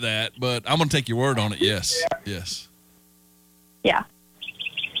look at that, but I'm going to take your word on it. Yes. Yes. Yeah.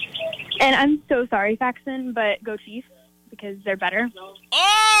 And I'm so sorry, Faxon, but go Chiefs because they're better.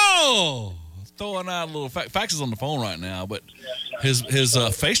 Oh! Throwing out a little Fax is on the phone right now, but his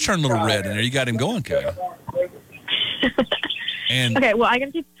face turned a little red in there. You got him going, Kay. And okay, well, I got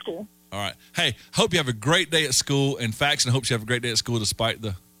to get to school. All right. Hey, hope you have a great day at school, and Faxon hopes you have a great day at school despite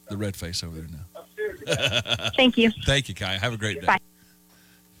the red face over there now. Thank you. Thank you, Kaya. Have a great day. Bye.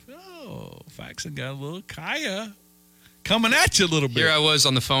 Oh, Faxon got a little Kaya coming at you a little bit. Here I was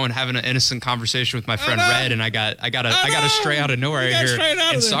on the phone having an innocent conversation with my friend Red, and I got a stray out of nowhere here.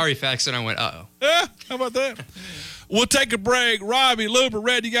 And sorry, Faxon, I went, uh-oh. Yeah, how about that? We'll take a break. Robbie, Looper,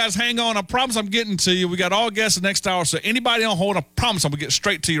 Red, you guys hang on. I promise I'm getting to you. We got all guests the next hour, so anybody on hold, I promise I'm going to get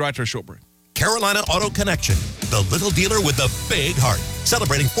straight to you right after a short break. Carolina Auto Connection, the little dealer with the big heart.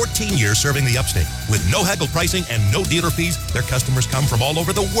 Celebrating 14 years serving the upstate. With no haggle pricing and no dealer fees, their customers come from all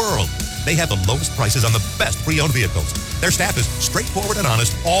over the world. They have the lowest prices on the best pre-owned vehicles. Their staff is straightforward and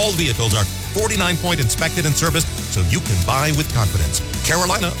honest. All vehicles are 49-point inspected and serviced, so you can buy with confidence.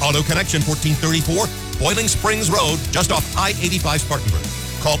 Carolina Auto Connection, 1434 Boiling Springs Road, just off I-85 Spartanburg.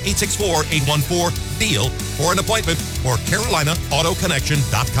 Call 864-814-DEAL for an appointment or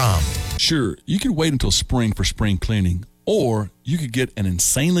CarolinaAutoConnection.com. Sure, you could wait until spring for spring cleaning, or you could get an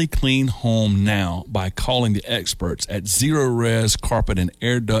insanely clean home now by calling the experts at Zero Res Carpet and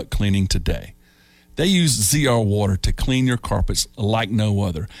Air Duct Cleaning today. They use ZR water to clean your carpets like no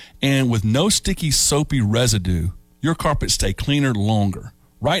other, and with no sticky, soapy residue, your carpets stay cleaner longer.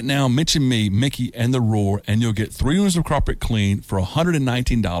 Right now, mention me, Mickey, and The Roar, and you'll get 3 rooms of carpet clean for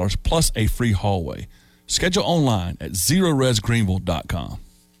 $119 plus a free hallway. Schedule online at ZeroResGreenville.com.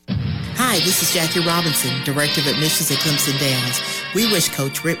 Hi, this is Jackie Robinson, Director of Admissions at Clemson Downs. We wish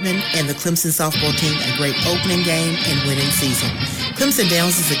Coach Rittman and the Clemson softball team a great opening game and winning season. Clemson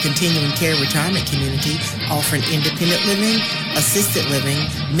Downs is a continuing care retirement community offering independent living, assisted living,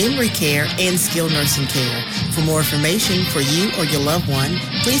 memory care, and skilled nursing care. For more information for you or your loved one,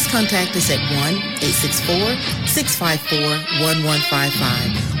 please contact us at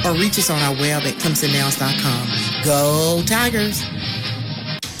 1-864-654-1155 or reach us on our web at ClemsonDowns.com. Go Tigers!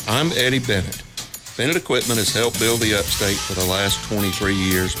 I'm Eddie Bennett. Bennett Equipment has helped build the upstate for the last 23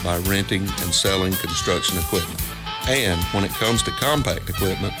 years by renting and selling construction equipment. And when it comes to compact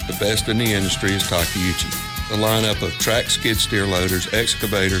equipment, the best in the industry is Takeuchi. The lineup of track skid steer loaders,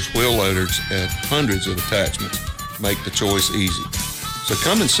 excavators, wheel loaders, and hundreds of attachments make the choice easy. So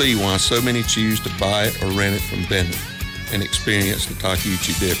come and see why so many choose to buy it or rent it from Bennett and experience the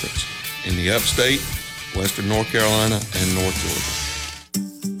Takeuchi difference in the upstate, western North Carolina, and North Georgia.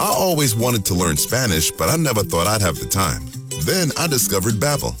 I always wanted to learn Spanish, but I never thought I'd have the time. Then I discovered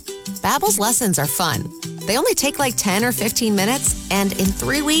Babbel. Babbel's lessons are fun. They only take like 10 or 15 minutes, and in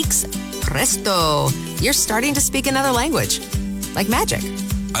 3 weeks, presto, you're starting to speak another language. Like magic.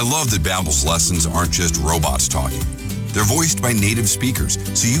 I love that Babbel's lessons aren't just robots talking. They're voiced by native speakers,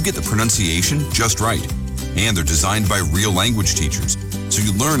 so you get the pronunciation just right. And they're designed by real language teachers, so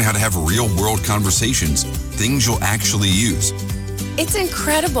you learn how to have real-world conversations, things you'll actually use. It's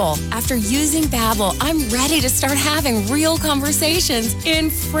incredible. After using Babbel, I'm ready to start having real conversations in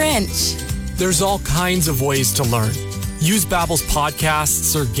French. There's all kinds of ways to learn. Use Babbel's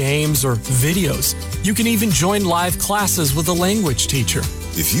podcasts or games or videos. You can even join live classes with a language teacher.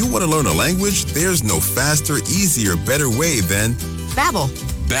 If you want to learn a language, there's no faster, easier, better way than Babbel.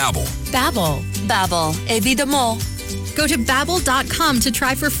 Babbel. Babbel. Babbel. Évidemment. Go to Babbel.com to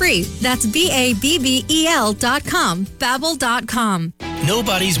try for free. That's Babbel.com. Babbel.com.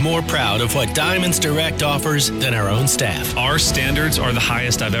 Nobody's more proud of what Diamonds Direct offers than our own staff. Our standards are the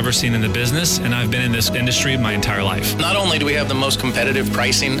highest I've ever seen in the business, and I've been in this industry my entire life. Not only do we have the most competitive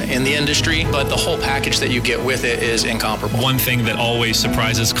pricing in the industry, but the whole package that you get with it is incomparable. One thing that always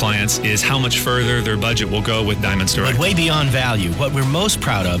surprises clients is how much further their budget will go with Diamonds Direct. But way beyond value, what we're most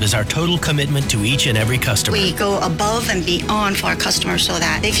proud of is our total commitment to each and every customer. We go above and beyond for our customers so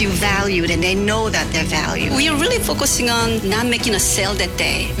that they feel valued and they know that they're valued. We are really focusing on not making a sale that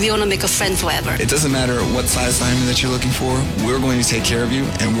day. We want to make a friend forever. It doesn't matter what size diamond that you're looking for. We're going to take care of you,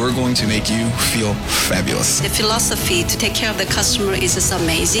 and we're going to make you feel fabulous. The philosophy to take care of the customer is just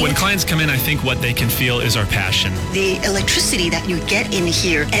amazing. When clients come in, I think what they can feel is our passion. The electricity that you get in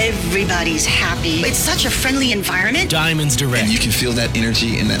here, everybody's happy. It's such a friendly environment. Diamonds Direct. And you can feel that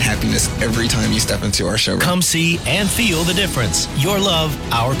energy and that happiness every time you step into our showroom. Come see and feel the difference. Your love,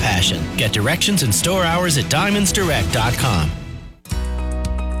 our passion. Get directions and store hours at diamondsdirect.com.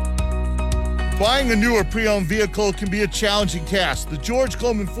 Buying a new or pre-owned vehicle can be a challenging task. The George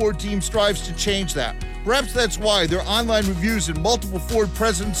Coleman Ford team strives to change that. Perhaps that's why their online reviews and multiple Ford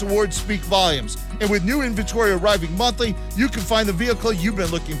President's Awards speak volumes. And with new inventory arriving monthly, you can find the vehicle you've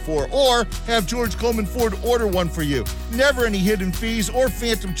been looking for or have George Coleman Ford order one for you. Never any hidden fees or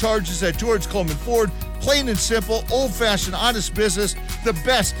phantom charges at George Coleman Ford. Plain and simple, old-fashioned, honest business. The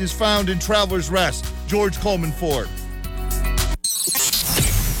best is found in Traveler's Rest. George Coleman Ford.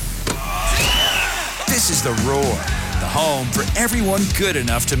 This is The Roar, the home for everyone good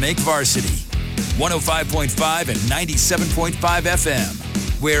enough to make varsity. 105.5 and 97.5 FM,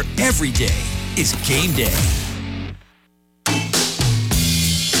 where every day is game day.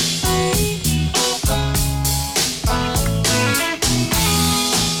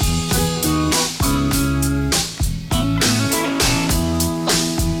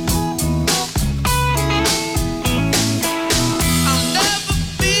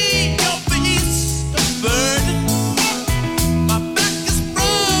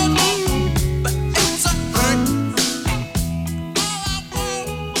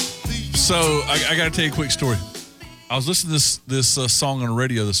 So I got to tell you a quick story. I was listening to this song on the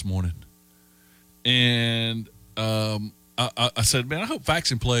radio this morning, and I said, man, I hope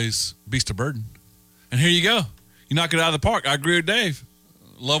Faxon plays Beast of Burden. And here you go. You knock it out of the park. I agree with Dave.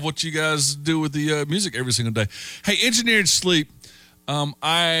 Love what you guys do with the music every single day. Hey, Engineered Sleep.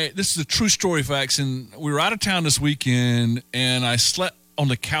 This is a true story, Faxon. We were out of town this weekend, and I slept on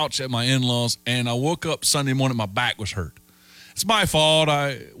the couch at my in-laws, and I woke up Sunday morning, my back was hurt. It's my fault.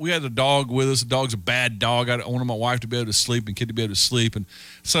 We had a dog with us. The dog's a bad dog. I wanted my wife to be able to sleep and kid to be able to sleep. And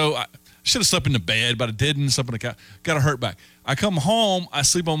so I should have slept in the bed, but I didn't. Slept on the couch. Got a hurt back. I come home. I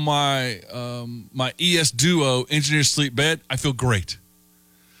sleep on my my ES Duo Engineered Sleep bed. I feel great.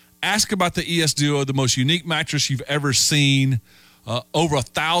 Ask about the ES Duo, the most unique mattress you've ever seen. Over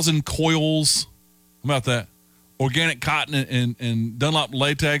 1,000 coils. How about that? Organic cotton and Dunlop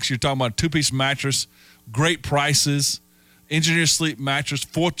latex. You're talking about a two-piece mattress. Great prices. Engineered Sleep mattress,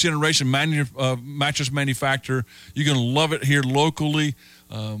 fourth generation mattress manufacturer. You're going to love it here locally.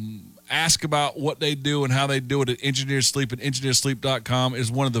 Ask about what they do and how they do it at Engineered Sleep at engineersleep.com.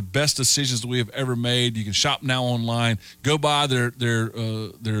 Is one of the best decisions that we have ever made. You can shop now online. Go by their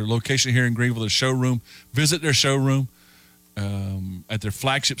location here in Greenville, their showroom. Visit their showroom at their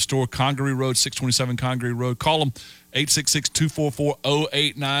flagship store, Congaree Road, 627 Congaree Road. Call them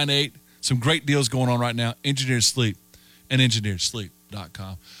 866-244-0898. Some great deals going on right now. Engineered Sleep and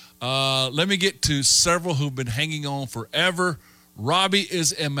engineersleep.com. Let me get to several who've been hanging on forever. Robbie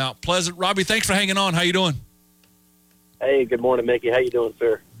is in Mount Pleasant. Robbie, thanks for hanging on. How you doing? Hey, good morning, Mickey. How you doing,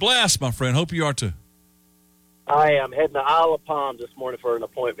 sir? Blessed, my friend. Hope you are too. I am heading to Isle of Palms this morning for an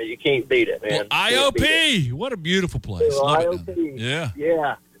appointment. You can't beat it, man. Well, IOP. What a beautiful place. IOP. Yeah.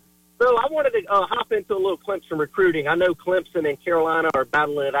 Yeah. So I wanted to hop into a little Clemson recruiting. I know Clemson and Carolina are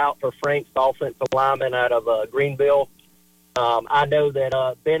battling it out for Franks, the offensive lineman out of Greenville. I know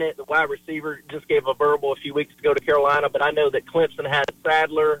that Bennett, the wide receiver, just gave a verbal a few weeks ago to Carolina, but I know that Clemson had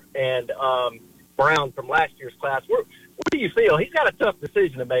Sadler and Brown from last year's class. Where do you feel? He's got a tough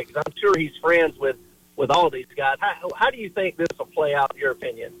decision to make because I'm sure he's friends with all these guys. How do you think this will play out, in your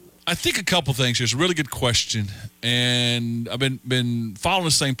opinion? I think a couple things. It's a really good question, and I've been following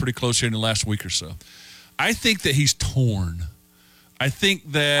this thing pretty close here in the last week or so. I think that he's torn. I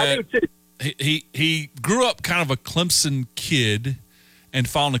think that I do too. He grew up kind of a Clemson kid and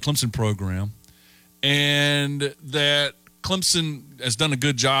following the Clemson program, and that Clemson has done a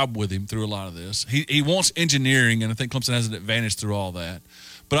good job with him through a lot of this. He wants engineering, and I think Clemson has an advantage through all that.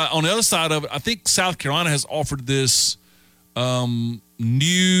 But on the other side of it, I think South Carolina has offered this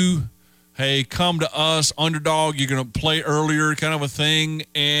new, hey, come to us, underdog, you're going to play earlier kind of a thing,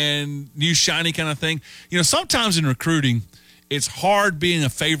 and new shiny kind of thing. You know, sometimes in recruiting, it's hard being a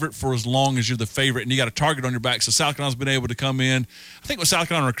favorite for as long as you're the favorite, and you got a target on your back. So South Carolina's been able to come in. I think with South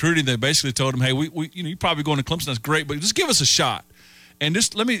Carolina recruiting, they basically told them, hey, we you're probably going to Clemson. That's great, but just give us a shot, and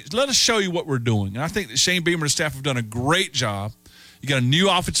just let us show you what we're doing. And I think that Shane Beamer and his staff have done a great job. You got a new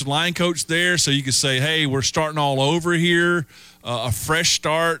offensive line coach there, so you can say, hey, we're starting all over here, a fresh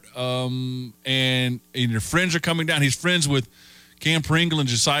start, and your friends are coming down. He's friends with Cam Pringle and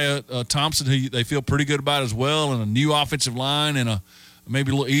Josiah Thompson, who they feel pretty good about as well, and a new offensive line and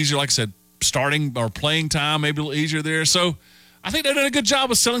maybe a little easier, like I said, starting or playing time, maybe a little easier there. So I think they've done a good job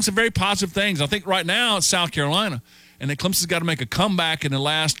of selling some very positive things. I think right now it's South Carolina, and that Clemson's got to make a comeback in the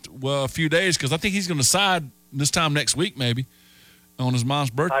last few days because I think he's going to decide this time next week maybe on his mom's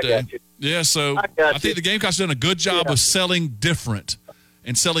birthday. I got you. Yeah, so I think the Gamecocks have done a good job of selling different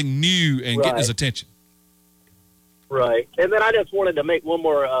and selling new and getting his attention. Right. And then I just wanted to make one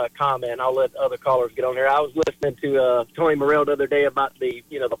more comment. I'll let other callers get on here. I was listening to Tony Morrell the other day about the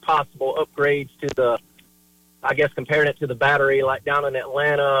possible upgrades to the, I guess, comparing it to the Battery, like down in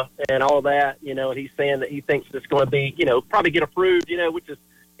Atlanta and all that, and he's saying that he thinks it's going to be, probably get approved, which is,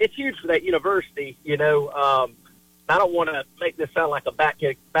 it's huge for that university, I don't want to make this sound like a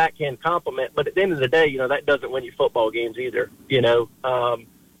backhand compliment, but at the end of the day, that doesn't win you football games either,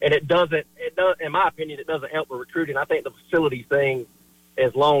 and it does, in my opinion, it doesn't help with recruiting. I think the facility thing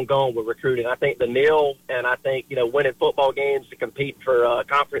is long gone with recruiting. I think the NIL and I think, winning football games to compete for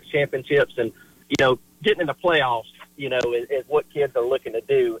conference championships and, getting in the playoffs, is what kids are looking to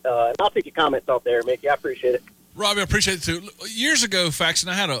do. And I'll take your comments off there, Mickey. I appreciate it. Robbie, I appreciate it too. Years ago, Faxon,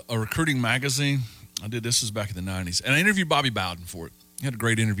 I had a recruiting magazine. I did this was back in the 90s, and I interviewed Bobby Bowden for it. I had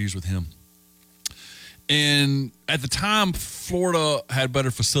great interviews with him. And at the time, Florida had better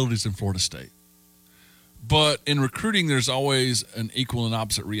facilities than Florida State. But in recruiting, there's always an equal and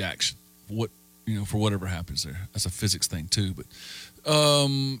opposite reaction. For whatever happens there. That's a physics thing too. But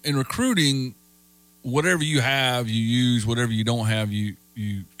in recruiting, whatever you have, you use. Whatever you don't have, you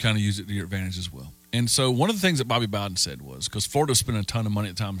kind of use it to your advantage as well. And so one of the things that Bobby Bowden said was, because Florida was spending a ton of money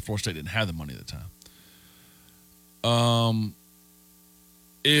at the time, and Florida State didn't have the money at the time,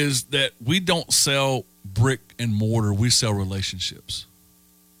 is that we don't sell brick and mortar, we sell relationships.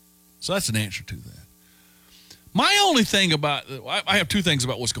 So that's an answer to that. My only thing about, I have two things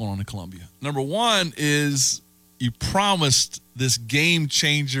about what's going on in Columbia. Number one is you promised this game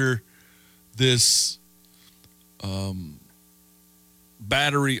changer, this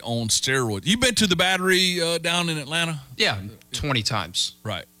Battery on steroids. You been to the Battery down in Atlanta? Yeah, 20 times.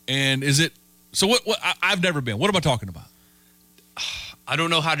 Right. And is it, so what I've never been. What am I talking about? I don't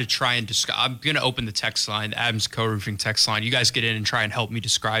know how to try and describe. I'm going to open the text line, the Adams Co-Roofing text line. You guys get in and try and help me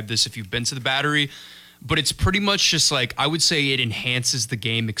describe this if you've been to the Battery. But it's pretty much just like, I would say it enhances the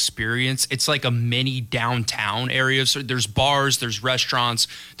game experience. It's like a mini downtown area. So there's bars, there's restaurants,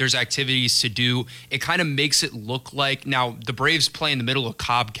 there's activities to do. It kind of makes it look like, now the Braves play in the middle of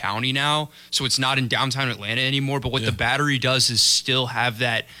Cobb County now, so it's not in downtown Atlanta anymore. But what the Battery does is still have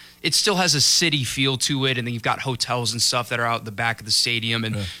that, it still has a city feel to it, and then you've got hotels and stuff that are out the back of the stadium,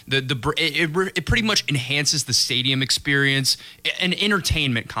 and it pretty much enhances the stadium experience. An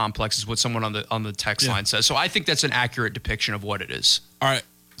entertainment complex is what someone on the text line says. So I think that's an accurate depiction of what it is. All right,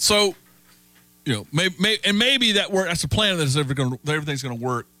 so maybe that work. That's a plan that everything's going to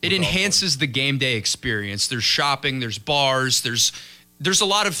work. It enhances the game day experience. There's shopping, there's bars, There's a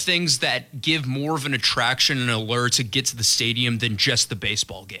lot of things that give more of an attraction and allure to get to the stadium than just the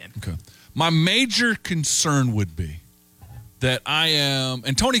baseball game. Okay. My major concern would be that I am,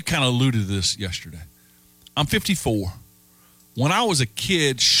 and Tony kind of alluded to this yesterday, I'm 54. When I was a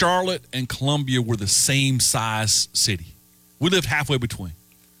kid, Charlotte and Columbia were the same size city. We lived halfway between.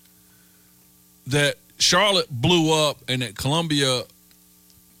 that Charlotte blew up and that Columbia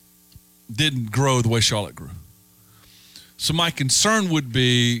didn't grow the way Charlotte grew. So my concern would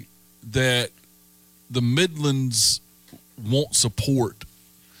be that the Midlands won't support.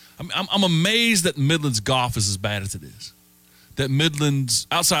 I'm amazed that Midlands golf is as bad as it is. That Midlands,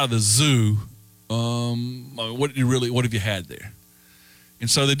 outside of the zoo, what have you had there? And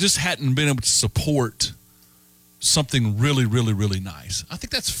so they just hadn't been able to support something really, really, really nice. I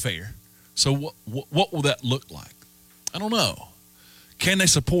think that's fair. So what will that look like? I don't know. Can they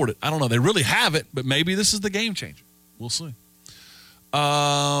support it? I don't know. They really have it, but maybe this is the game changer. We'll see.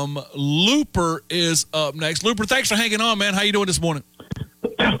 Looper is up next. Looper, thanks for hanging on, man. How you doing this morning?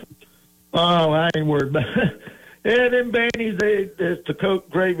 Oh, I ain't worried about it. Yeah, them Bannies, it's the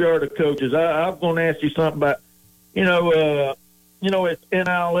graveyard of coaches. I'm going to ask you something about, it's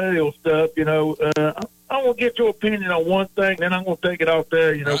NIL stuff. I want to get your opinion on one thing, then I'm going to take it off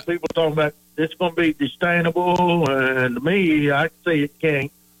there. People talking about it's going to be sustainable, and to me, I see it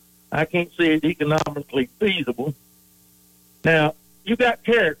can't. I can't see it economically feasible. Now, you got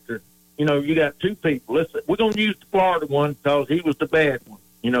character. You got two people. Listen, we're going to use the Florida one because he was the bad one.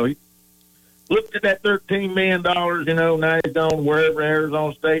 He looked at that $13 million, now he's gone wherever,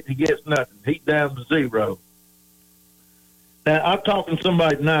 Arizona State, and he gets nothing. He's down to zero. Now, I'm talking to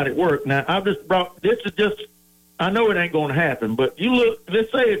somebody tonight at work. Now, I know it ain't going to happen, but you look,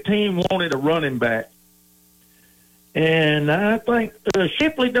 let's say a team wanted a running back. And I think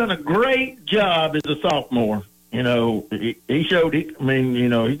Shipley done a great job as a sophomore. He showed he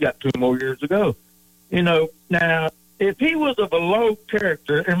got 2 more years to go. Now, if he was of a low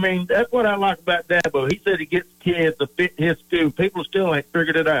character, that's what I like about Dabo. He said he gets kids to fit his school. People still ain't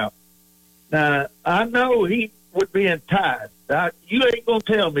figured it out. Now, I know he would be enticed. You ain't going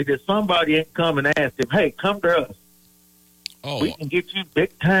to tell me that somebody ain't come and asked him, hey, come to us. Oh, we can get you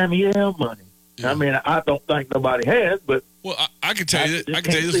big-time EL money. Yeah. I don't think nobody has, but... Well, I can tell you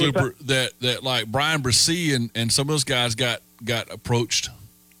this, Looper, that like Brian Brissy and some of those guys got approached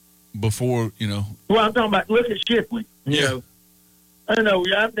before, Well, I'm talking about, look at Shipley, I know,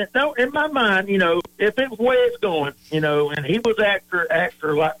 in my mind, if it was the way it's going, and he was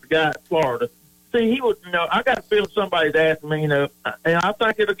actor like the guy at Florida, see, he was, I got a feeling somebody's asking me, and I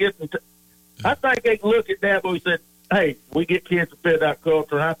think it'll get them I think they can look at that, but we said, hey, we get kids to fit our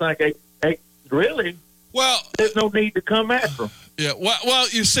culture, and I think they really, there's no need to come after them. Yeah, well,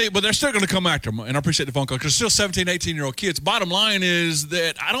 you see, but they're still going to come after them, and I appreciate the phone call, because they're still 17, 18-year-old kids. Bottom line is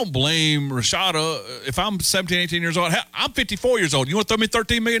that I don't blame Rashada. If I'm 17, 18 years old, I'm 54 years old. You want to throw me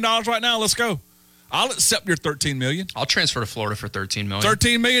 $13 million right now? Let's go. I'll accept your $13 million. I'll transfer to Florida for $13 million.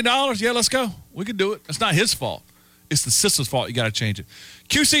 $13 million? Yeah, let's go. We can do it. It's not his fault. It's the system's fault. You got to change it.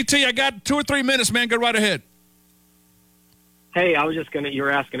 QCT, I got 2 or 3 minutes, man. Go right ahead. Hey, I was just you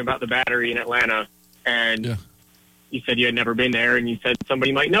were asking about the Battery in Atlanta, and you said you had never been there, and you said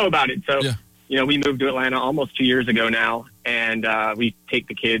somebody might know about it. So, we moved to Atlanta almost 2 years ago now, and we take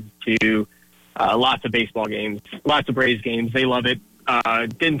the kids to lots of baseball games, lots of Braves games. They love it.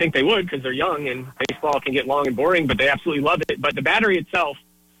 Didn't think they would because they're young, and baseball can get long and boring, but they absolutely love it. But the Battery itself,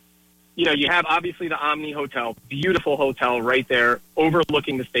 you have obviously the Omni Hotel, beautiful hotel right there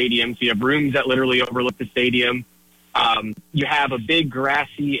overlooking the stadium. So you have rooms that literally overlook the stadium. You have a big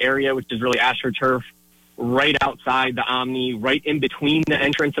grassy area, which is really AstroTurf, right outside the Omni, right in between the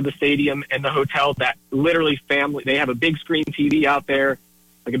entrance of the stadium and the hotel. That literally they have a big screen TV out there,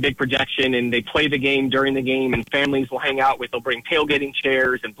 like a big projection, and they play the game during the game, and families will hang out they'll bring tailgating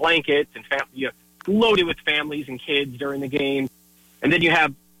chairs and blankets, and loaded with families and kids during the game. And then you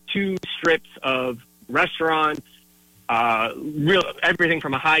have 2 strips of restaurants, everything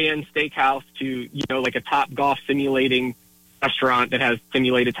from a high-end steakhouse to, like a Top Golf simulating restaurant that has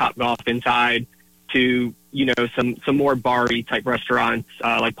simulated Top Golf inside to, some more bar-y type restaurants,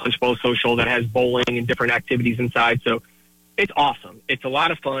 like Punch Bowl Social that has bowling and different activities inside. So it's awesome. It's a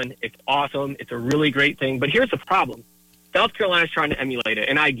lot of fun. It's awesome. It's a really great thing. But here's the problem. South Carolina's trying to emulate it,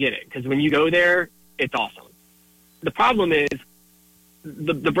 and I get it, because when you go there, it's awesome. The problem is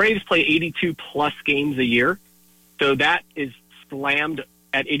the Braves play 82-plus games a year. So that is slammed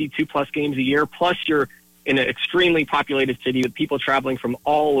at 82-plus games a year. Plus, you're in an extremely populated city with people traveling from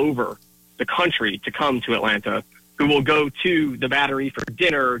all over the country to come to Atlanta, who will go to the Battery for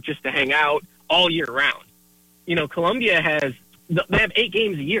dinner just to hang out all year round. Columbia they have 8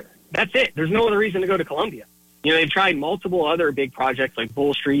 games a year. That's it. There's no other reason to go to Columbia. They've tried multiple other big projects like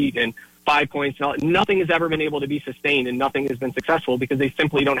Bull Street and 5 Points. And all. Nothing has ever been able to be sustained, and nothing has been successful because they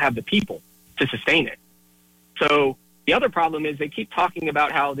simply don't have the people to sustain it. So the other problem is they keep talking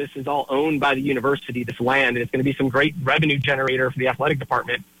about how this is all owned by the university, this land, and it's going to be some great revenue generator for the athletic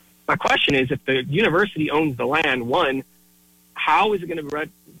department. My question is, if the university owns the land, one, how is it going to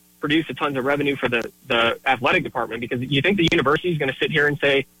produce a tons of revenue for the athletic department? Because you think the university is going to sit here and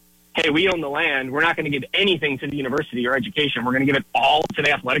say, hey, we own the land. We're not going to give anything to the university or education. We're going to give it all to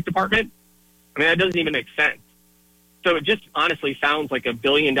the athletic department. I mean, that doesn't even make sense. So it just honestly sounds like $1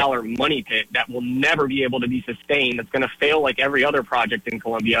 billion money pit that will never be able to be sustained. It's going to fail like every other project in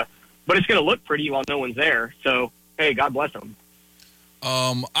Columbia, but it's going to look pretty while no one's there. So, hey, God bless them.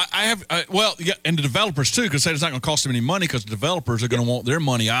 And the developers too, because it's not going to cost them any money, because the developers are going to want their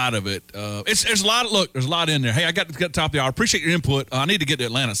money out of it. There's a lot in there. Hey, I got to get to the top of the hour. Appreciate your input. I need to get to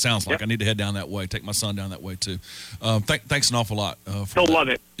Atlanta. It sounds like I need to head down that way. Take my son down that way too. Thanks an awful lot. Still love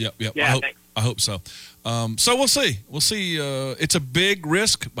it. Yep. Yeah, I hope so. So we'll see. It's a big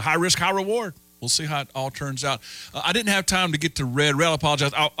risk, high risk, high reward. We'll see how it all turns out. I didn't have time to get to Red. Red, I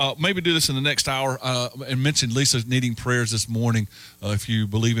apologize. I'll maybe do this in the next hour and mention Lisa needing prayers this morning. If you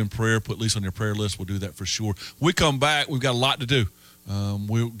believe in prayer, put Lisa on your prayer list. We'll do that for sure. We come back. We've got a lot to do.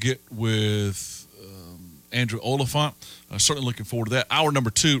 We'll get with Andrew Oliphant. Certainly looking forward to that. Hour number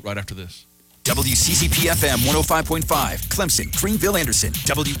 2 right after this. WCCP-FM 105.5, Clemson, Greenville, Anderson.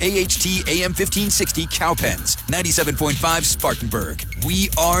 WAHT AM 1560, Cowpens. 97.5, Spartanburg. We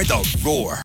are the Roar.